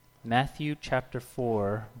Matthew chapter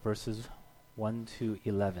 4, verses 1 to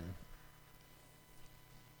 11.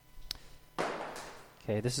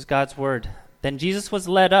 Okay, this is God's word. Then Jesus was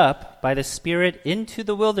led up by the Spirit into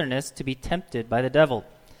the wilderness to be tempted by the devil.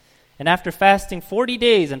 And after fasting 40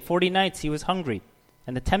 days and 40 nights, he was hungry.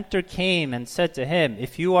 And the tempter came and said to him,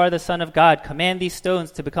 "If you are the Son of God, command these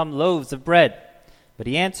stones to become loaves of bread." But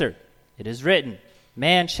he answered, "It is written,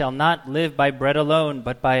 man shall not live by bread alone,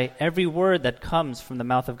 but by every word that comes from the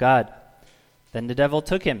mouth of God." Then the devil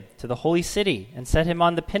took him to the holy city and set him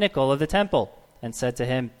on the pinnacle of the temple and said to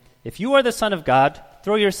him, "If you are the Son of God,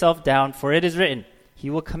 throw yourself down, for it is written, he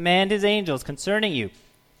will command his angels concerning you,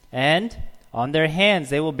 and on their hands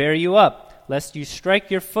they will bear you up, lest you strike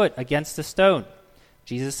your foot against a stone."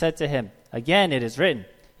 Jesus said to him, "Again it is written,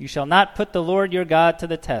 you shall not put the Lord your God to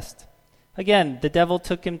the test." Again the devil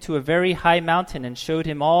took him to a very high mountain and showed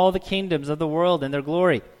him all the kingdoms of the world and their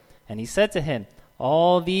glory. And he said to him,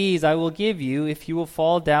 "All these I will give you if you will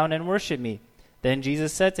fall down and worship me." Then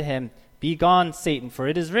Jesus said to him, "Be gone, Satan, for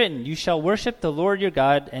it is written, you shall worship the Lord your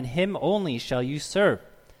God, and him only shall you serve."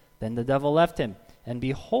 Then the devil left him, and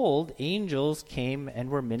behold, angels came and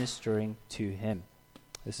were ministering to him.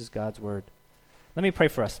 This is God's word. Let me pray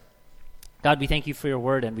for us. God, we thank you for your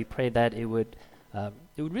word, and we pray that it would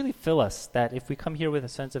really fill us, that if we come here with a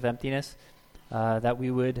sense of emptiness, that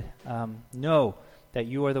we would know that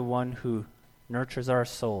you are the one who nurtures our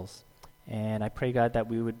souls. And I pray, God, that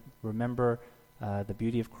we would remember the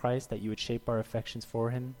beauty of Christ, that you would shape our affections for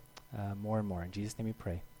him more and more. In Jesus' name we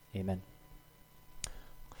pray. Amen.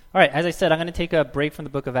 All right, as I said, I'm going to take a break from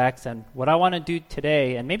the book of Acts, and what I want to do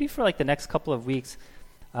today, and maybe for like the next couple of weeks,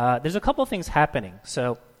 there's a couple of things happening.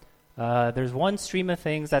 So there's one stream of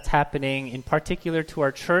things that's happening in particular to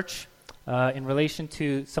our church in relation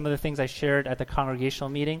to some of the things I shared at the congregational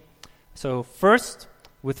meeting. So first,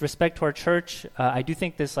 with respect to our church, I do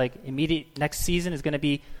think this like immediate next season is going to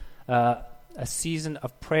be a season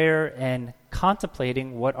of prayer and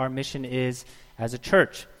contemplating what our mission is as a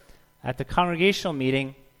church. At the congregational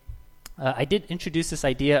meeting, I did introduce this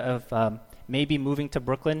idea of maybe moving to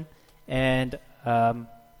Brooklyn, and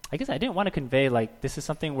I guess I didn't want to convey like this is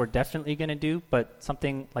something we're definitely going to do, but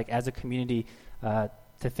something like as a community to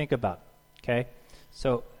think about. Okay,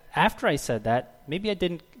 so after I said that, maybe I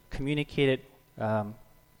didn't communicate it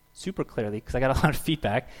super clearly because I got a lot of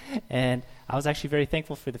feedback, and I was actually very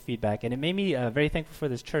thankful for the feedback, and it made me very thankful for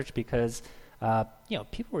this church because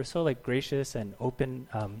people were so like gracious and open,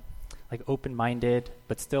 like open-minded,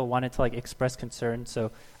 but still wanted to like express concern.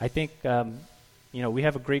 So I think we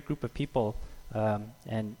have a great group of people,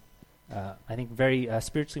 and I think very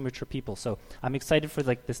spiritually mature people. So I'm excited for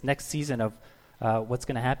like this next season of what's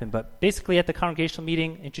going to happen. But basically, at the congregational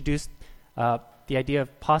meeting, introduced the idea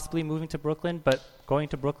of possibly moving to Brooklyn, but going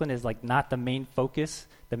to Brooklyn is like not the main focus.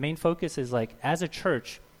 The main focus is like, as a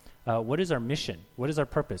church, what is our mission? What is our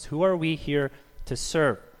purpose? Who are we here to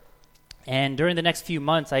serve? And during the next few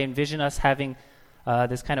months, I envision us having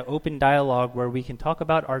this kind of open dialogue where we can talk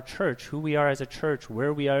about our church, who we are as a church,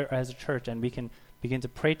 where we are as a church, and we can begin to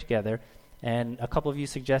pray together. And a couple of you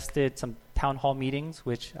suggested some town hall meetings,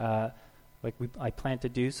 which I plan to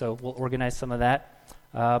do, so we'll organize some of that.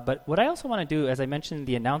 But what I also want to do, as I mentioned in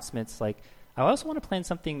the announcements, like I also want to plan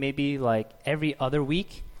something maybe like every other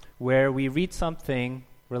week where we read something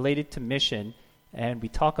related to mission and we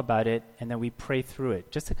talk about it and then we pray through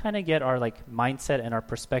it, just to kind of get our like mindset and our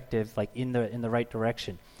perspective like in the right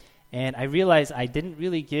direction. And I realized I didn't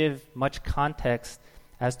really give much context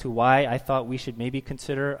as to why I thought we should maybe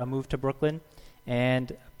consider a move to Brooklyn.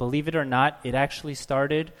 And believe it or not, it actually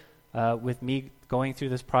started with me going through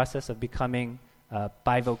this process of becoming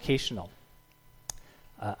bivocational.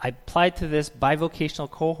 I applied to this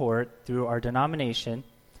bivocational cohort through our denomination,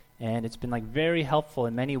 and it's been like very helpful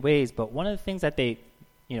in many ways. But one of the things that they,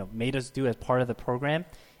 made us do as part of the program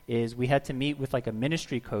is we had to meet with like a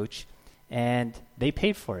ministry coach, and they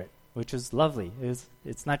paid for it, which was lovely.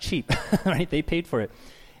 It's not cheap, right? They paid for it,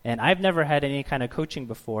 and I've never had any kind of coaching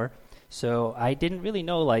before, so I didn't really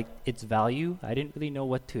know like its value. I didn't really know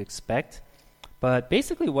what to expect. But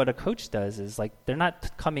basically what a coach does is like they're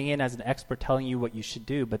not coming in as an expert telling you what you should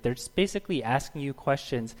do, but they're just basically asking you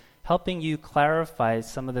questions, helping you clarify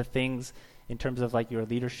some of the things in terms of like your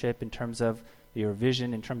leadership, in terms of your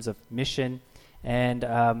vision, in terms of mission. And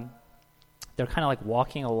they're kind of like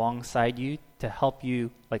walking alongside you to help you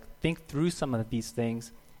like think through some of these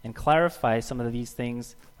things and clarify some of these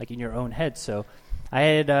things like in your own head. So I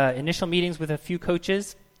had initial meetings with a few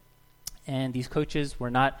coaches, and these coaches were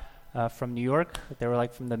not from New York. They were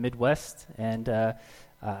like from the Midwest, and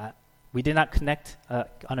we did not connect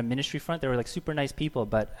on a ministry front. They were like super nice people,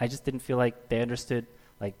 but I just didn't feel like they understood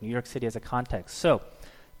like New York City as a context. So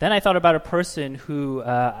then I thought about a person who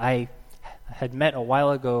I had met a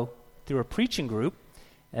while ago through a preaching group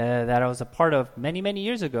that I was a part of many, many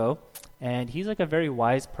years ago, and he's like a very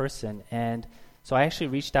wise person, and so I actually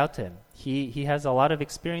reached out to him. He has a lot of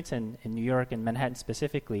experience in New York and Manhattan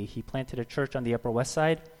specifically. He planted a church on the Upper West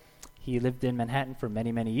Side. He lived in Manhattan for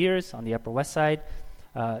many, many years on the Upper West Side,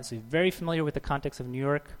 so he's very familiar with the context of New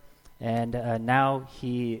York, and now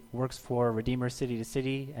he works for Redeemer City to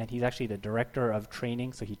City, and he's actually the director of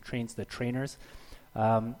training, so he trains the trainers.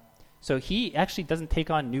 So he actually doesn't take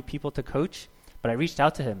on new people to coach, but I reached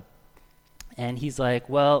out to him, and he's like,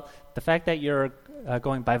 well, the fact that you're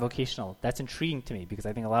going bivocational, that's intriguing to me, because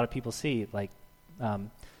I think a lot of people see, like,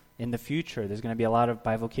 in the future, there's going to be a lot of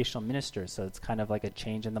bivocational ministers, so it's kind of like a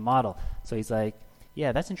change in the model. So he's like,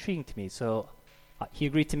 yeah, that's intriguing to me. So he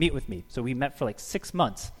agreed to meet with me. So we met for like 6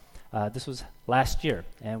 months. This was last year,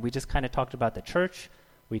 and we just kind of talked about the church.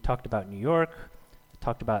 We talked about New York,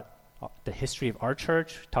 talked about the history of our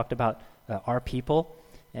church, talked about our people,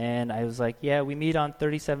 and I was like, yeah, we meet on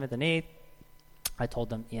 37th and 8th. I told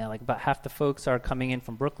them, yeah, like about half the folks are coming in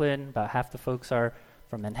from Brooklyn, about half the folks are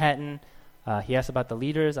from Manhattan. He asked about the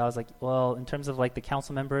leaders. I was like, well, in terms of like the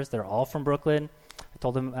council members, they're all from Brooklyn. I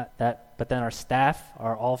told him that, but then our staff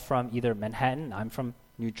are all from either Manhattan, I'm from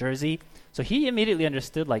New Jersey. So he immediately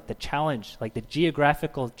understood like the challenge, like the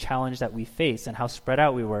geographical challenge that we face and how spread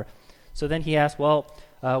out we were. So then he asked, well,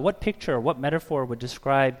 what picture, what metaphor would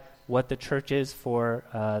describe what the church is for,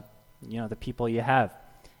 the people you have?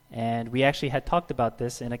 And we actually had talked about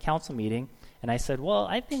this in a council meeting, and I said, well,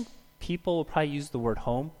 I think people will probably use the word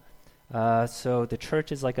home. So the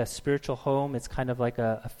church is like a spiritual home. It's kind of like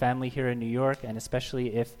a family here in New York, and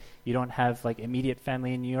especially if you don't have like immediate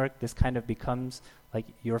family in New York, this kind of becomes like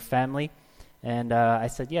your family. And I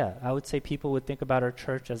said, yeah, I would say people would think about our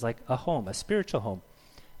church as like a home, a spiritual home.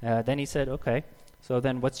 Then he said, okay, so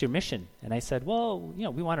then what's your mission? And I said, well,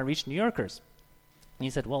 we want to reach New Yorkers. And he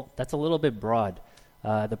said, well, that's a little bit broad.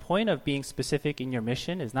 The point of being specific in your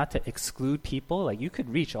mission is not to exclude people. Like, you could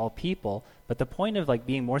reach all people, but the point of like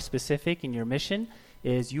being more specific in your mission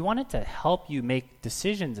is you want it to help you make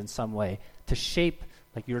decisions in some way to shape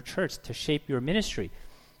like your church, to shape your ministry.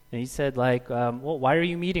 And he said like, well, why are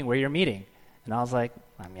you meeting where you're meeting? And I was like,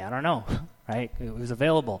 I don't know, right? It was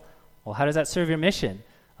available. Well, how does that serve your mission?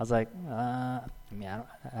 I was like, I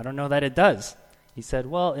don't know that it does. He said,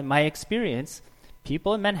 well, in my experience,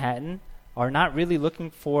 people in Manhattan are not really looking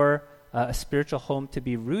for a spiritual home to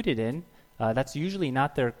be rooted in. That's usually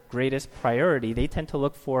not their greatest priority. They tend to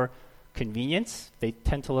look for convenience. They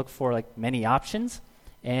tend to look for like many options.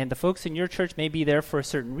 And the folks in your church may be there for a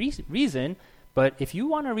certain reason, but if you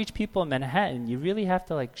want to reach people in Manhattan, you really have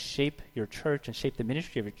to like shape your church and shape the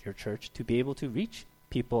ministry of your church to be able to reach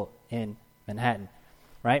people in Manhattan,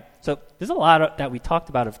 right? So there's a lot that we talked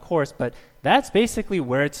about, of course, but that's basically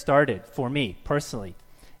where it started for me personally.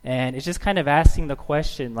 And it's just kind of asking the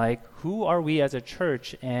question, like, who are we as a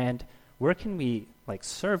church, and where can we like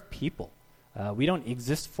serve people? We don't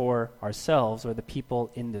exist for ourselves or the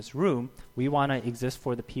people in this room. We want to exist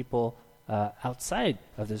for the people outside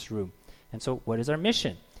of this room. And so what is our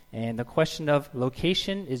mission? And the question of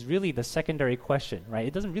location is really the secondary question, right?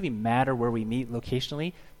 It doesn't really matter where we meet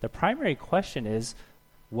locationally. The primary question is,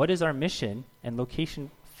 what is our mission? And location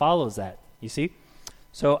follows that, you see?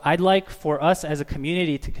 So I'd like for us as a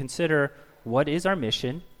community to consider what is our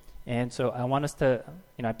mission. And so I want us to,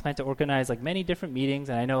 I plan to organize like many different meetings.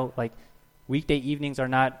 And I know like weekday evenings are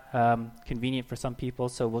not convenient for some people.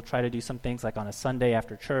 So we'll try to do some things like on a Sunday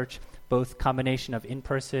after church, both combination of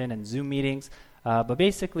in-person and Zoom meetings. But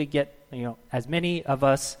basically get, as many of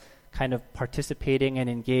us kind of participating and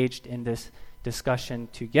engaged in this discussion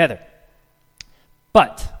together.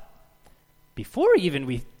 But before even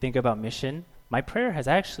we think about mission, my prayer has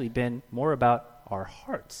actually been more about our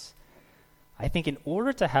hearts. I think in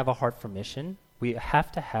order to have a heart for mission, we have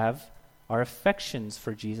to have our affections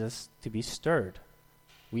for Jesus to be stirred.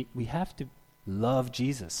 We have to love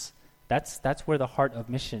Jesus. That's where the heart of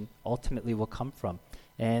mission ultimately will come from.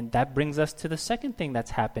 And that brings us to the second thing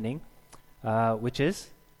that's happening, which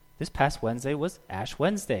is this past Wednesday was Ash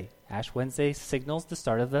Wednesday. Ash Wednesday signals the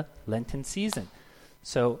start of the Lenten season.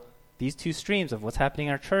 So these two streams of what's happening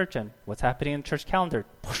in our church and what's happening in the church calendar,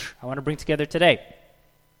 I want to bring together today.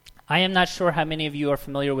 I am not sure how many of you are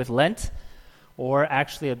familiar with Lent or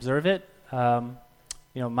actually observe it.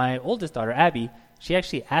 My oldest daughter, Abby, she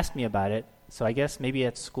actually asked me about it. So I guess maybe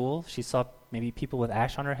at school she saw maybe people with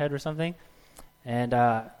ash on her head or something. And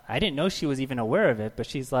I didn't know she was even aware of it, but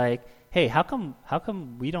she's like, hey, how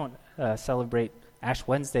come we don't celebrate Ash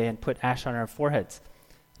Wednesday and put ash on our foreheads?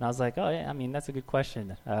 And I was like, oh, yeah, I mean, that's a good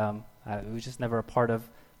question. It was just never a part of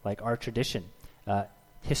like our tradition.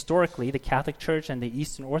 Historically, the Catholic Church and the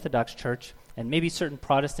Eastern Orthodox Church, and maybe certain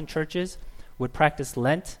Protestant churches, would practice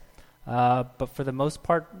Lent, but for the most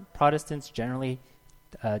part, Protestants generally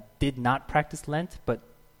did not practice Lent, but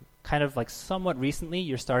kind of like somewhat recently,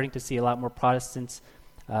 you're starting to see a lot more Protestants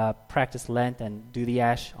practice Lent and do the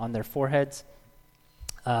ash on their foreheads.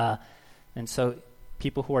 And so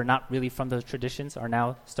people who are not really from those traditions are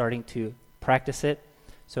now starting to practice it.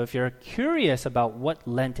 So if you're curious about what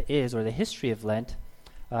Lent is or the history of Lent,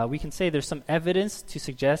 we can say there's some evidence to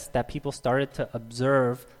suggest that people started to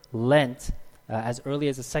observe Lent as early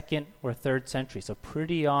as the 2nd or 3rd century. So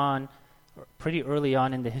pretty early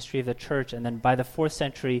on in the history of the church. And then by the 4th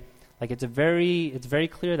century, like it's very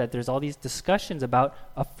clear that there's all these discussions about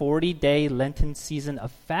a 40-day Lenten season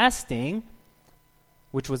of fasting,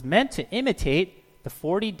 which was meant to imitate the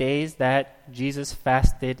 40 days that Jesus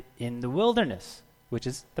fasted in the wilderness, which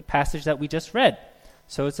is the passage that we just read.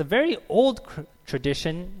 So it's a very old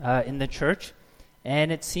tradition in the church,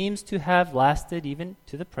 and it seems to have lasted even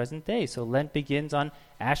to the present day. So Lent begins on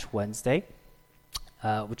Ash Wednesday,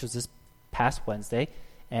 which was this past Wednesday,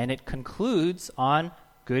 and it concludes on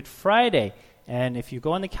Good Friday. And if you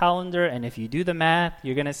go on the calendar and if you do the math,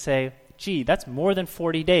 you're going to say, gee, that's more than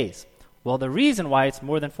 40 days. Well, the reason why it's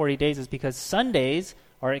more than 40 days is because Sundays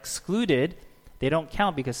are excluded. They don't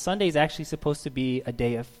count because Sunday is actually supposed to be a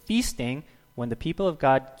day of feasting when the people of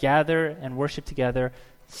God gather and worship together,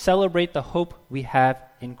 celebrate the hope we have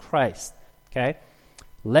in Christ. Okay?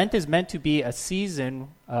 Lent is meant to be a season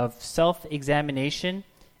of self-examination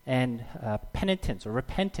and penitence or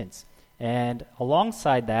repentance. And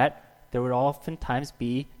alongside that, there would oftentimes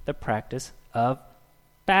be the practice of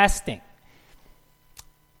fasting.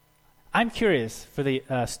 I'm curious for the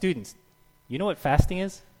students. You know what fasting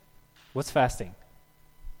is? What's fasting?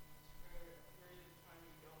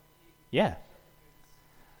 Yeah.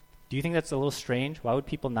 Do you think that's a little strange? Why would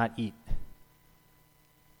people not eat?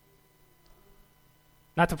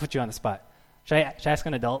 Not to put you on the spot. Should I ask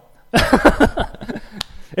an adult?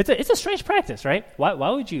 It's a strange practice, right? Why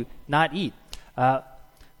would you not eat?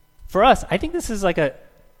 For us, I think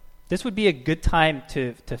this would be a good time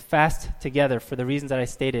to fast together for the reasons that I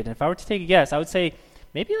stated. And if I were to take a guess, I would say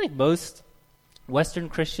maybe like most Western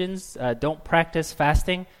Christians don't practice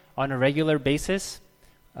fasting on a regular basis.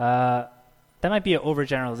 That might be an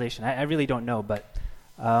overgeneralization. I really don't know. But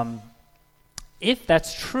if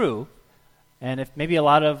that's true, and if maybe a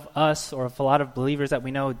lot of us or if a lot of believers that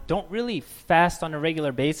we know don't really fast on a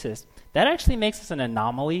regular basis, that actually makes us an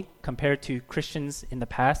anomaly compared to Christians in the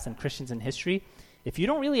past and Christians in history. If you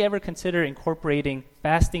don't really ever consider incorporating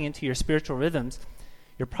fasting into your spiritual rhythms,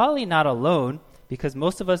 you're probably not alone because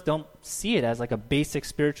most of us don't see it as like a basic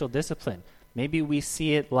spiritual discipline. Maybe we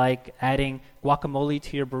see it like adding guacamole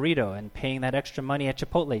to your burrito and paying that extra money at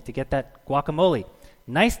Chipotle to get that guacamole.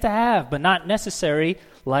 Nice to have, but not necessary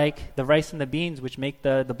like the rice and the beans, which make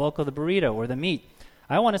the bulk of the burrito or the meat.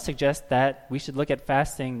 I want to suggest that we should look at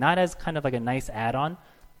fasting not as kind of like a nice add-on,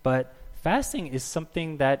 but fasting is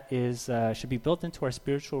something that should be built into our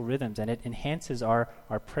spiritual rhythms, and it enhances our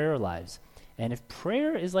prayer lives. And if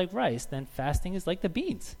prayer is like rice, then fasting is like the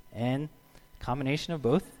beans. And combination of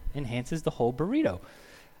both enhances the whole burrito.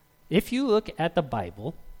 If you look at the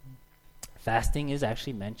Bible, fasting is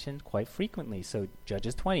actually mentioned quite frequently. So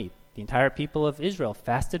Judges 20, the entire people of Israel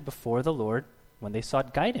fasted before the Lord when they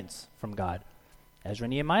sought guidance from God. Ezra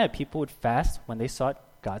and Nehemiah, people would fast when they sought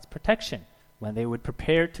God's protection, when they would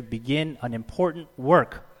prepare to begin an important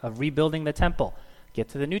work of rebuilding the temple. Get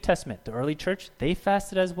to the New Testament. The early church, they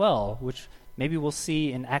fasted as well, which maybe we'll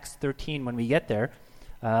see in Acts 13 when we get there,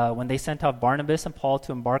 when they sent out Barnabas and Paul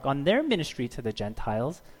to embark on their ministry to the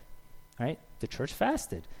Gentiles. Right? The church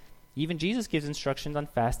fasted. Even Jesus gives instructions on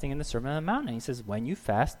fasting in the Sermon on the Mount. And he says, when you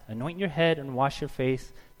fast, anoint your head and wash your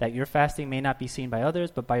face, that your fasting may not be seen by others,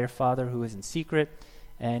 but by your Father who is in secret.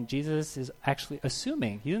 And Jesus is actually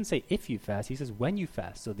assuming, he doesn't say if you fast, he says when you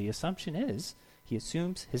fast. So the assumption is, he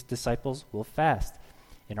assumes his disciples will fast.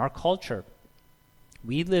 In our culture,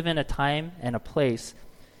 we live in a time and a place,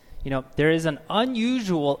 there is an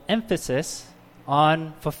unusual emphasis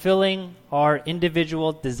on fulfilling our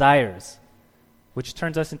individual desires, which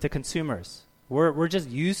turns us into consumers. We're just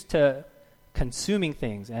used to consuming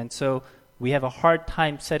things, and so we have a hard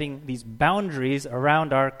time setting these boundaries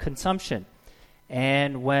around our consumption.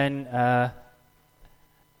 And when, I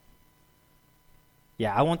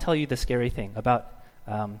won't tell you the scary thing about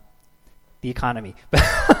the economy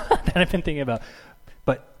that I've been thinking about.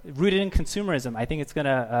 But rooted in consumerism, I think it's going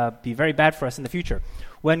to be very bad for us in the future.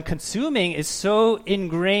 When consuming is so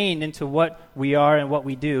ingrained into what we are and what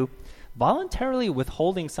we do, voluntarily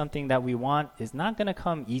withholding something that we want is not going to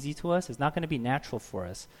come easy to us. It's not going to be natural for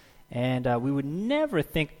us. And we would never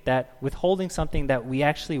think that withholding something that we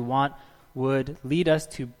actually want would lead us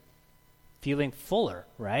to feeling fuller,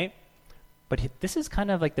 right? But this is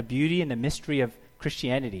kind of like the beauty and the mystery of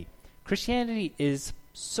Christianity. Christianity is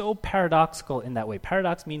so paradoxical in that way.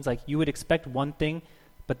 Paradox means like you would expect one thing,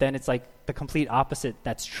 but then it's like the complete opposite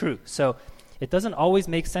that's true. So it doesn't always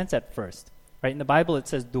make sense at first, right? In the Bible, it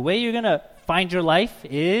says the way you're going to find your life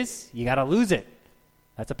is you got to lose it.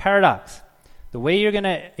 That's a paradox. The way you're going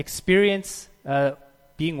to experience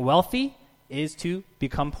being wealthy is to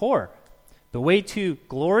become poor. The way to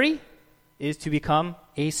glory is to become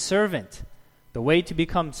a servant. The way to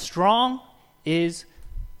become strong is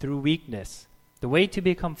through weakness. The way to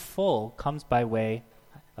become full comes by way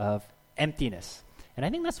of emptiness. And I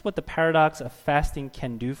think that's what the paradox of fasting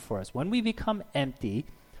can do for us. When we become empty,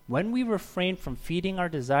 when we refrain from feeding our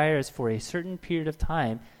desires for a certain period of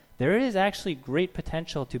time, there is actually great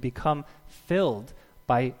potential to become filled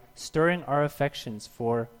by stirring our affections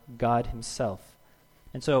for God himself.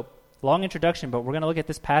 And so, long introduction, but we're going to look at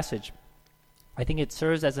this passage. I think it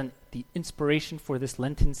serves as the inspiration for this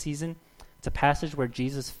Lenten season. It's a passage where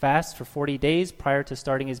Jesus fasts for 40 days prior to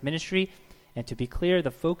starting his ministry. And to be clear,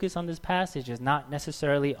 the focus on this passage is not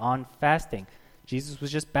necessarily on fasting. Jesus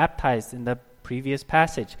was just baptized in the previous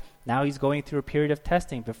passage. Now he's going through a period of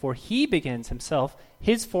testing before he begins himself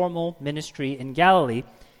his formal ministry in Galilee.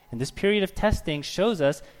 And this period of testing shows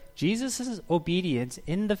us Jesus' obedience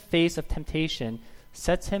in the face of temptation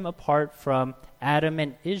sets him apart from Adam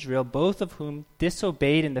and Israel, both of whom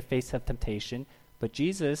disobeyed in the face of temptation. But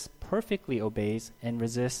Jesus perfectly obeys and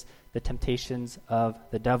resists the temptations of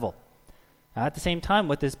the devil. Now, at the same time,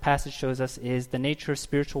 what this passage shows us is the nature of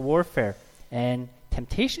spiritual warfare. And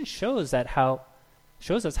temptation shows us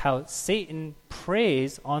how Satan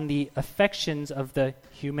preys on the affections of the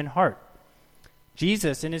human heart.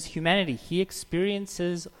 Jesus, in his humanity, he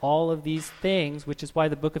experiences all of these things, which is why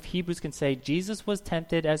the book of Hebrews can say, Jesus was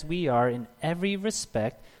tempted as we are in every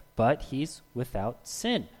respect, but he's without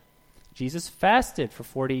sin. Jesus fasted for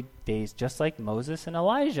 40 days, just like Moses and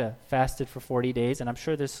Elijah fasted for 40 days, and I'm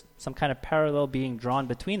sure there's some kind of parallel being drawn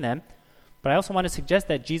between them. But I also want to suggest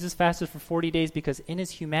that Jesus fasted for 40 days because in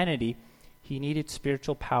his humanity, he needed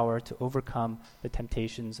spiritual power to overcome the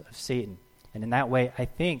temptations of Satan. And in that way, I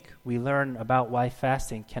think we learn about why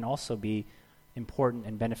fasting can also be important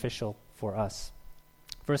and beneficial for us.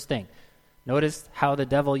 First thing, notice how the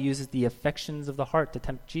devil uses the affections of the heart to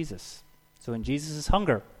tempt Jesus. So in Jesus'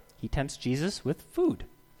 hunger, he tempts Jesus with food.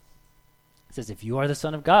 It says, if you are the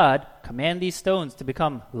Son of God, command these stones to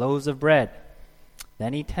become loaves of bread.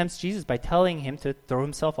 Then he tempts Jesus by telling him to throw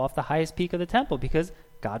himself off the highest peak of the temple because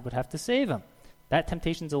God would have to save him. That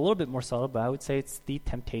temptation is a little bit more subtle, but I would say it's the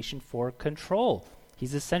temptation for control.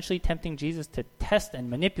 He's essentially tempting Jesus to test and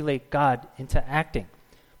manipulate God into acting.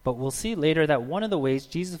 But we'll see later that one of the ways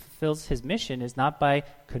Jesus fulfills his mission is not by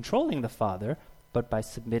controlling the Father, but by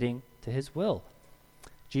submitting to his will.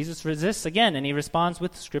 Jesus resists again, and he responds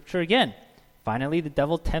with Scripture again. Finally, the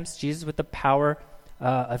devil tempts Jesus with the power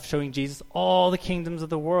of showing Jesus all the kingdoms of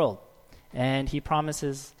the world. And he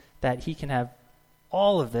promises that he can have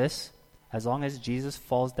all of this as long as Jesus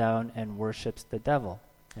falls down and worships the devil.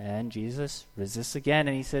 And Jesus resists again,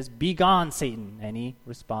 and he says, "Be gone, Satan." And he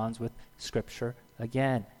responds with Scripture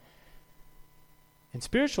again. In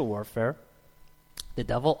spiritual warfare, the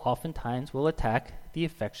devil oftentimes will attack the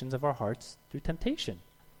affections of our hearts through temptation.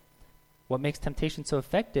 What makes temptation so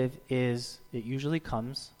effective is it usually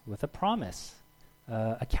comes with a promise,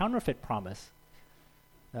 a counterfeit promise,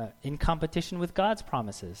 in competition with God's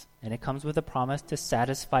promises. And it comes with a promise to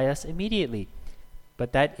satisfy us immediately.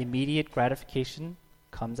 But that immediate gratification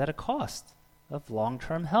comes at a cost of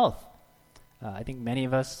long-term health. I think many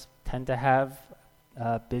of us tend to have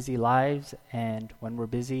busy lives, and when we're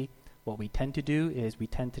busy, what we tend to do is we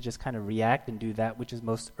tend to just kind of react and do that which is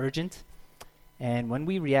most urgent. And when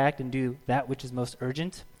we react and do that which is most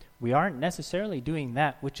urgent, we aren't necessarily doing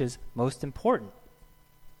that which is most important.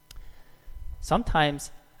 Sometimes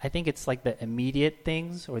I think it's like the immediate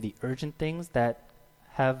things or the urgent things that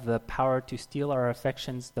have the power to steal our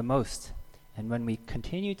affections the most. And when we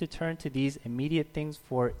continue to turn to these immediate things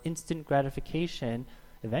for instant gratification,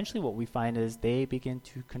 eventually what we find is they begin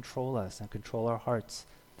to control us and control our hearts.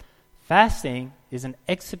 Fasting is an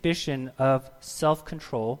exhibition of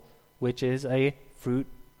self-control, which is a fruit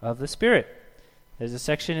of the Spirit. There's a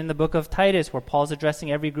section in the book of Titus where Paul's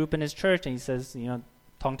addressing every group in his church, and he says,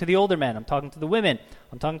 talking to the older men, I'm talking to the women,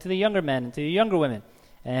 I'm talking to the younger men and to the younger women.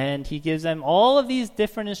 And he gives them all of these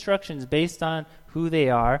different instructions based on who they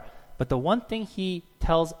are. But the one thing he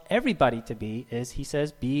tells everybody to be is, he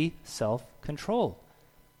says, be self-controlled,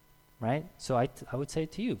 right? So I would say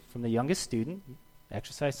to you, from the youngest student,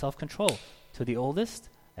 exercise self-control. To the oldest,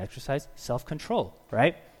 exercise self-control,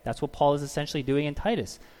 right? That's what Paul is essentially doing in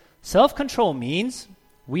Titus. Self-control means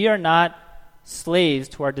we are not slaves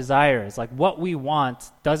to our desires. Like, what we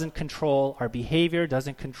want doesn't control our behavior,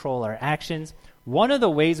 doesn't control our actions. One of the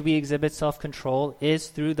ways we exhibit self-control is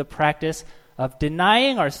through the practice of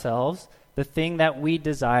denying ourselves the thing that we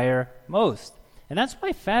desire most. And that's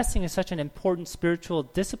why fasting is such an important spiritual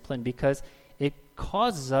discipline, because it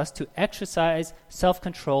causes us to exercise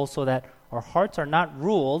self-control so that our hearts are not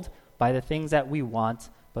ruled by the things that we want,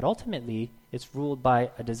 but ultimately it's ruled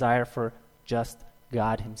by a desire for just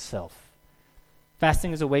God himself.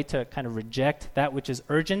 Fasting is a way to kind of reject that which is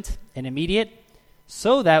urgent and immediate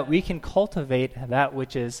so that we can cultivate that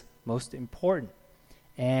which is most important.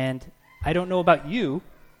 And I don't know about you,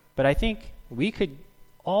 but I think we could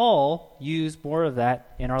all use more of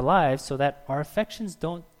that in our lives so that our affections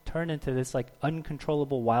don't turn into this like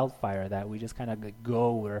uncontrollable wildfire that we just kind of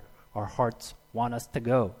go where our hearts want us to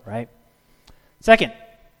go, right? Second,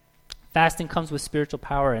 fasting comes with spiritual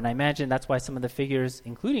power, and I imagine that's why some of the figures,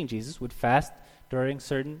 including Jesus, would fast during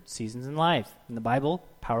certain seasons in life. In the Bible,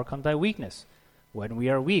 power comes by weakness. When we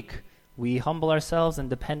are weak, we humble ourselves and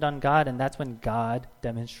depend on God, and that's when God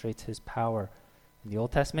demonstrates his power. In the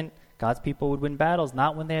Old Testament, God's people would win battles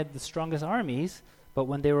not when they had the strongest armies, but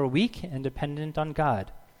when they were weak and dependent on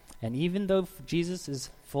God. And even though Jesus is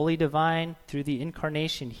fully divine through the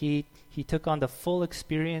incarnation, he took on the full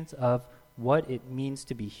experience of what it means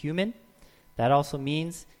to be human. That also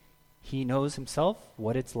means he knows himself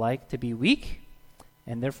what it's like to be weak.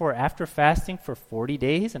 And therefore, after fasting for 40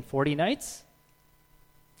 days and 40 nights,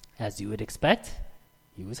 as you would expect,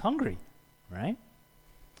 he was hungry, right?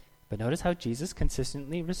 But notice how Jesus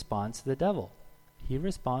consistently responds to the devil. He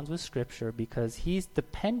responds with Scripture because he's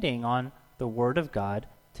depending on the Word of God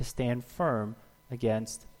to stand firm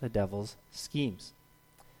against the devil's schemes.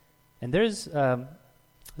 And there's a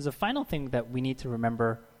final thing that we need to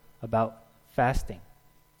remember about fasting.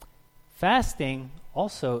 Fasting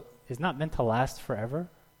also is not meant to last forever.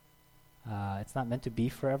 It's not meant to be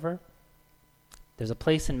forever. There's a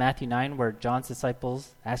place in Matthew 9 where John's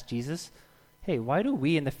disciples ask Jesus, hey, why do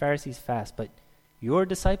we and the Pharisees fast, but your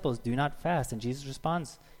disciples do not fast? And Jesus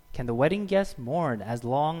responds, can the wedding guests mourn as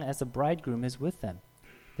long as the bridegroom is with them?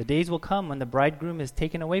 The days will come when the bridegroom is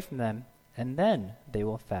taken away from them, and then they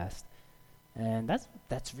will fast. And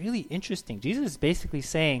that's really interesting. Jesus is basically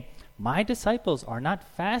saying, my disciples are not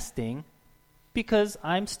fasting because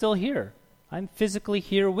I'm still here. I'm physically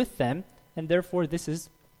here with them, and therefore this is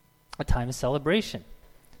a time of celebration.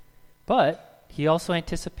 But he also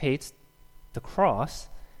anticipates the cross,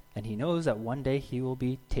 and he knows that one day he will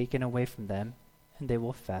be taken away from them, and they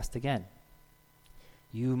will fast again.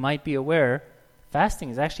 You might be aware, fasting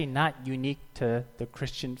is actually not unique to the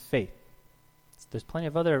Christian faith. There's plenty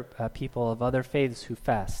of other people of other faiths who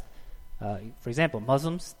fast. For example,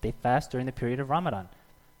 Muslims, they fast during the period of Ramadan.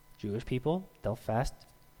 Jewish people, they'll fast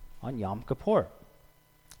on Yom Kippur.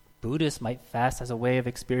 Buddhists might fast as a way of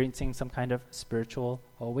experiencing some kind of spiritual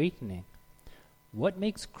awakening. What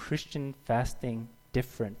makes Christian fasting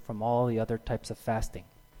different from all the other types of fasting?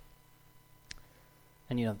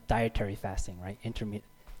 And dietary fasting, right?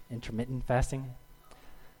 Intermittent fasting.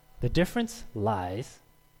 The difference lies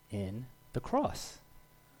in the cross.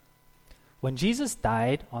 When Jesus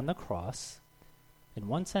died on the cross, in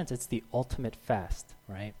one sense, it's the ultimate fast,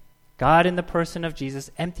 right? God in the person of Jesus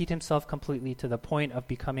emptied himself completely to the point of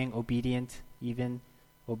becoming obedient, even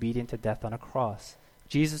obedient to death on a cross.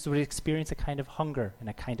 Jesus would experience a kind of hunger and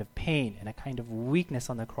a kind of pain and a kind of weakness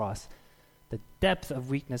on the cross, the depth of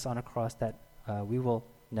weakness on a cross that we will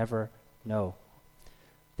never know.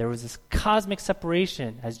 There was this cosmic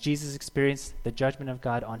separation as Jesus experienced the judgment of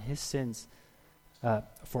God on his sins,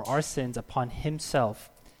 for our sins upon himself.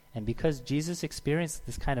 And because Jesus experienced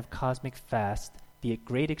this kind of cosmic fast, the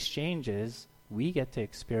great exchange is we get to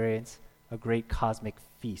experience a great cosmic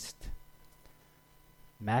feast.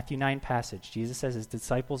 Matthew 9 passage, Jesus says his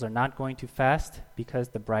disciples are not going to fast because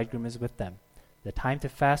the bridegroom is with them. The time to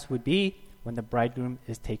fast would be when the bridegroom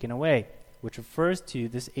is taken away, which refers to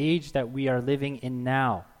this age that we are living in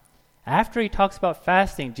now. After he talks about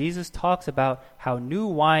fasting, Jesus talks about how new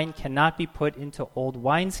wine cannot be put into old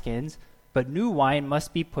wineskins, but new wine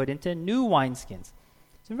must be put into new wineskins.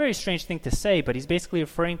 It's a very strange thing to say, but he's basically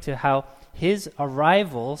referring to how his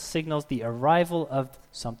arrival signals the arrival of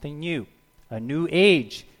something new, a new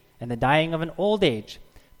age and the dying of an old age.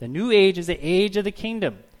 The new age is the age of the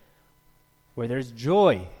kingdom, where there's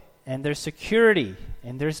joy and there's security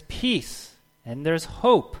and there's peace and there's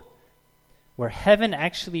hope, where heaven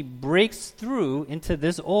actually breaks through into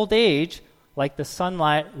this old age like the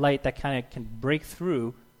sunlight that kind of can break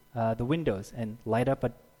through the windows and light up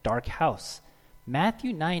a dark house.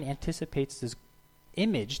 Matthew 9 anticipates this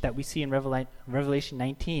image that we see in Revelation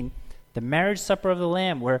 19, the marriage supper of the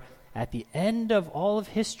Lamb, where at the end of all of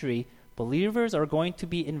history, believers are going to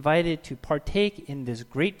be invited to partake in this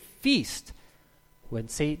great feast when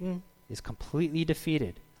Satan is completely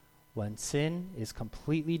defeated, when sin is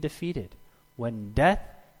completely defeated, when death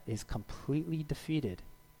is completely defeated,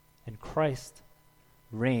 and Christ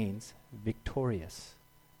reigns victorious.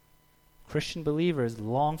 Christian believers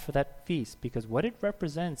long for that feast because what it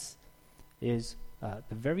represents is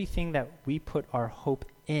the very thing that we put our hope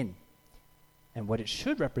in. And what it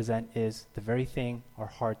should represent is the very thing our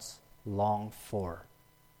hearts long for,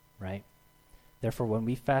 right? Therefore, when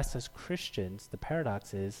we fast as Christians, the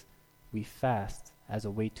paradox is we fast as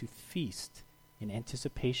a way to feast in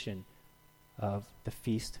anticipation of the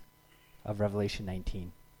feast of Revelation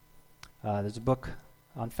 19. There's a book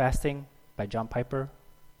on fasting by John Piper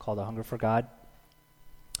called A Hunger for God.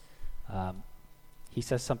 He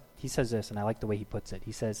says this, and I like the way he puts it.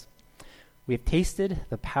 He says, "We have tasted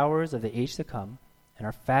the powers of the age to come, and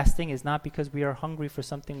our fasting is not because we are hungry for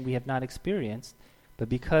something we have not experienced, but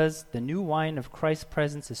because the new wine of Christ's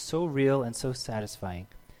presence is so real and so satisfying.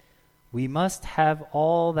 We must have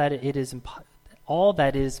all that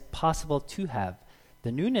is possible to have.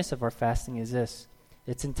 The newness of our fasting is this: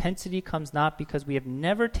 its intensity comes not because we have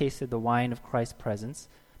never tasted the wine of Christ's presence,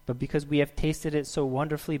 but because we have tasted it so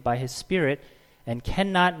wonderfully by His Spirit and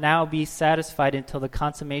cannot now be satisfied until the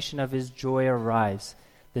consummation of His joy arrives.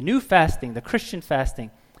 The new fasting, the Christian fasting,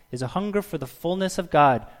 is a hunger for the fullness of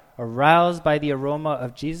God, aroused by the aroma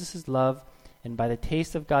of Jesus' love and by the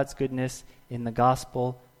taste of God's goodness in the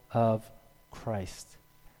gospel of Christ."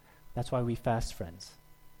 That's why we fast, friends.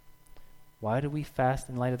 Why do we fast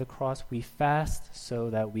in light of the cross? We fast so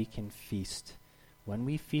that we can feast. When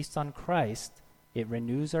we feast on Christ, it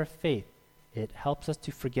renews our faith. It helps us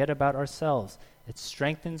to forget about ourselves. It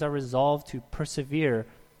strengthens our resolve to persevere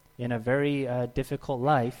in a very difficult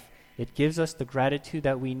life. It gives us the gratitude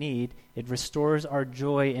that we need. It restores our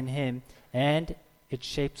joy in Him, and it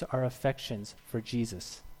shapes our affections for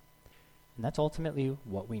Jesus. And that's ultimately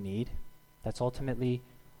what we need. That's ultimately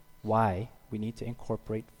why we need to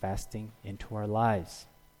incorporate fasting into our lives.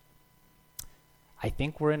 I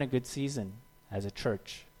think we're in a good season as a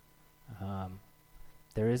church.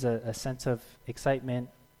 There is a sense of excitement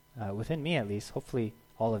within me, at least, hopefully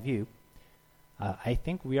all of you. I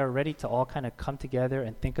think we are ready to all kind of come together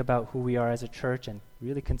and think about who we are as a church and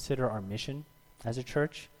really consider our mission as a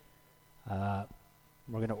church. We're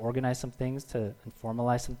going to organize some things and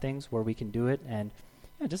formalize some things where we can do it. And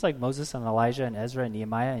just like Moses and Elijah and Ezra and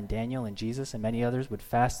Nehemiah and Daniel and Jesus and many others would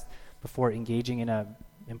fast before engaging in an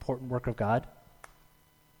important work of God,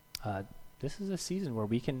 this is a season where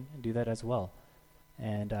we can do that as well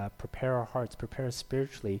and prepare our hearts, prepare us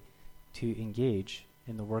spiritually to engage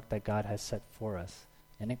in the work that God has set for us.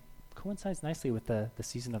 And it coincides nicely with the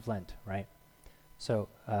season of Lent, right? So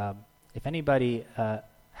if anybody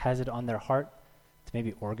has it on their heart to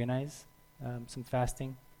maybe organize some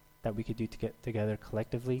fasting that we could do to get together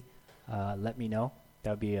collectively, let me know.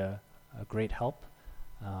 That would be a great help.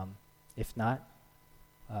 If not,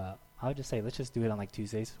 I would just say let's just do it on like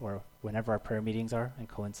Tuesdays or whenever our prayer meetings are and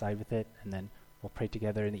coincide with it, and then we'll pray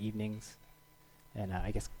together in the evenings, and I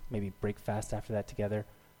guess maybe break fast after that together.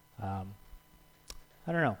 I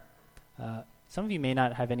don't know. Some of you may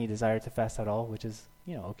not have any desire to fast at all, which is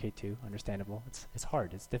okay too, understandable. It's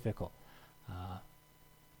hard, it's difficult,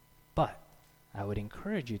 but I would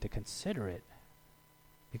encourage you to consider it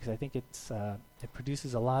because I think it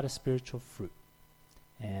produces a lot of spiritual fruit.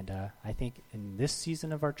 And I think in this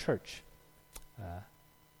season of our church,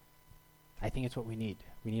 I think it's what we need.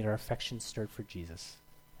 We need our affections stirred for Jesus.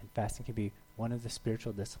 And fasting can be one of the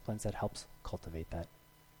spiritual disciplines that helps cultivate that.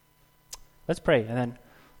 Let's pray, and then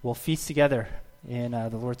we'll feast together in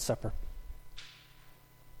the Lord's Supper.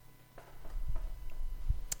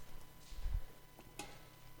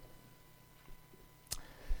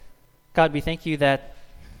 God, we thank you that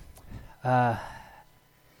there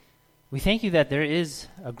is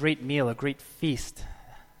a great meal, a great feast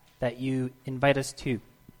that you invite us to.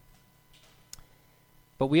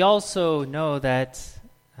 But we also know that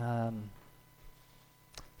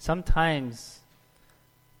sometimes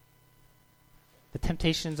the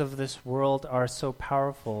temptations of this world are so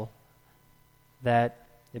powerful that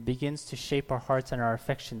it begins to shape our hearts and our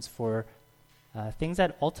affections for things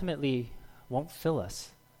that ultimately won't fill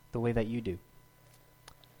us the way that you do.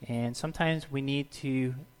 And sometimes we need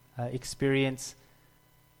to experience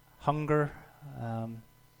hunger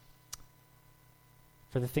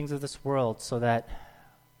for the things of this world so that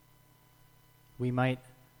we might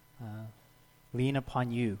lean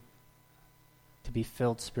upon you to be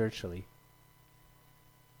filled spiritually.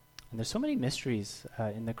 And there's so many mysteries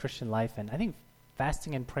in the Christian life, and I think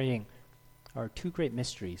fasting and praying are two great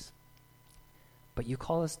mysteries. But you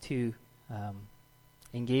call us to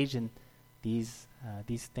engage in these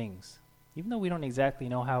things, even though we don't exactly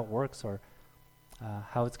know how it works or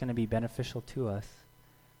how it's going to be beneficial to us.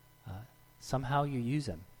 Somehow you use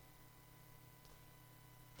them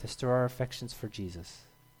to stir our affections for Jesus.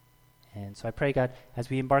 And so I pray, God, as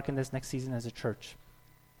we embark in this next season as a church,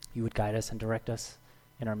 you would guide us and direct us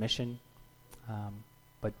in our mission.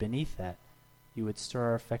 But beneath that, you would stir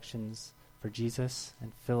our affections for Jesus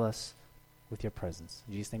and fill us with your presence.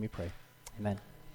 In Jesus' name we pray. Amen.